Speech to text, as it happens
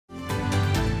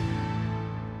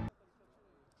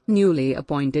Newly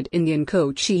appointed Indian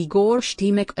coach Igor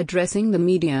Stimac, addressing the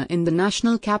media in the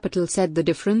national capital, said the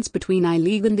difference between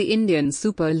I-League and the Indian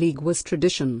Super League was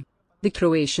tradition. The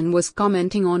Croatian was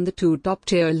commenting on the two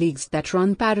top-tier leagues that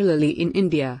run parallelly in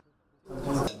India.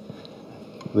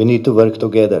 We need to work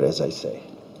together, as I say.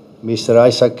 Mr.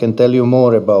 Isaac can tell you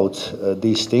more about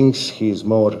these things. He is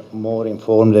more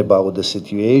informed about the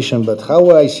situation, but how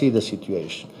I see the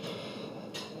situation.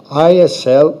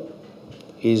 ISL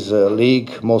is a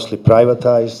league mostly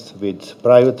privatized, with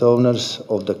private owners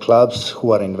of the clubs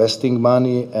who are investing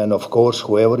money, and of course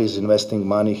whoever is investing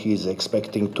money, he is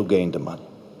expecting to gain the money,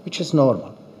 which is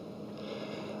normal.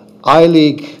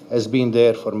 I-League has been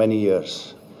there for many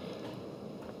years,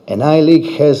 and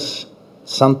I-League has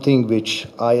something which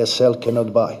ISL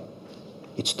cannot buy.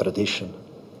 It's tradition.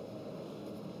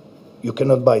 You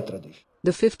cannot buy tradition.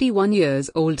 The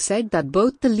 51-year-old said that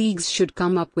both the leagues should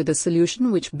come up with a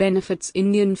solution which benefits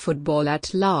Indian football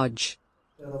at large.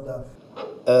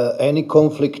 Any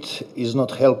conflict is not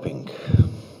helping.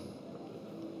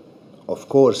 Of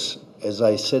course, as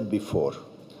I said before,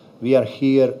 we are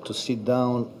here to sit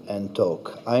down and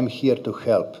talk. I'm here to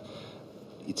help.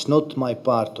 It's not my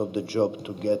part of the job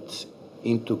to get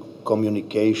into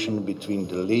communication between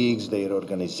the leagues, their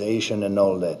organization and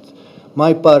all that.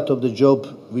 My part of the job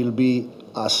will be,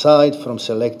 aside from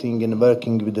selecting and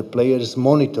working with the players,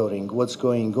 monitoring what's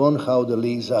going on, how the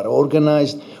leagues are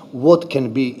organized, what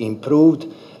can be improved,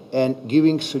 and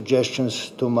giving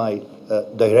suggestions to my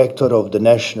director of the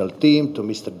national team, to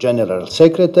Mr. General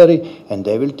Secretary, and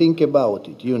they will think about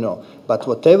it, you know. But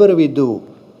whatever we do,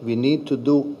 we need to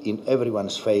do in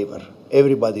everyone's favor.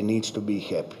 Everybody needs to be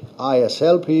happy.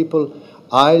 ISL people,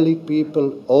 I-League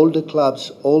people, all the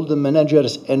clubs, all the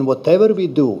managers, and whatever we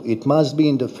do, it must be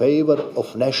in the favor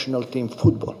of national team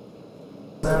football.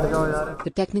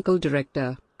 The technical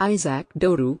director, Isaac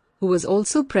Doru, who was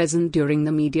also present during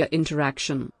the media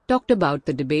interaction, talked about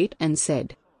the debate and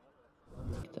said,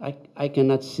 I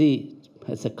cannot see it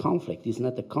as a conflict. It's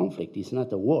not a conflict. It's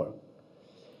not a war.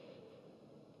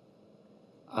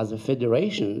 As a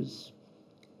federations,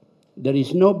 there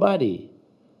is nobody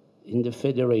in the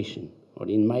federation or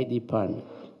in my department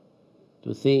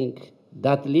to think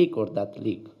that league or that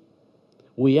league.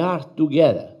 We are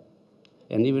together.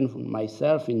 And even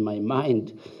myself, in my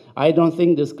mind, I don't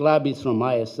think this club is from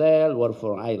ISL or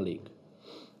from I-League.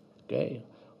 Okay?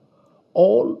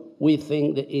 All we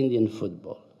think the Indian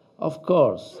football. Of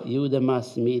course, you, the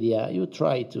mass media, you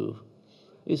try to,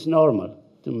 it's normal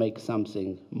to make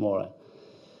something more,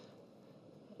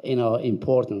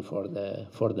 important for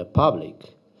the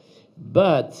public.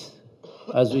 But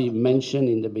as we mentioned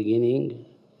in the beginning,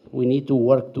 we need to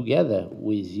work together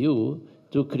with you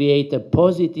to create a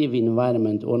positive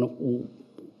environment on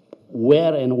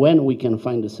where and when we can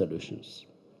find the solutions.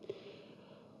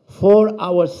 For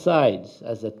our sides,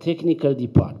 as a technical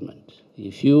department,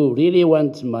 if you really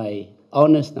want my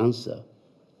honest answer,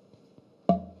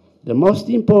 the most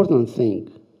important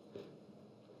thing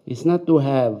is not to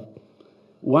have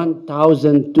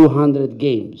 1,200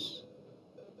 games.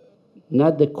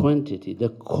 Not the quantity, the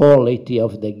quality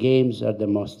of the games are the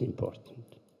most important.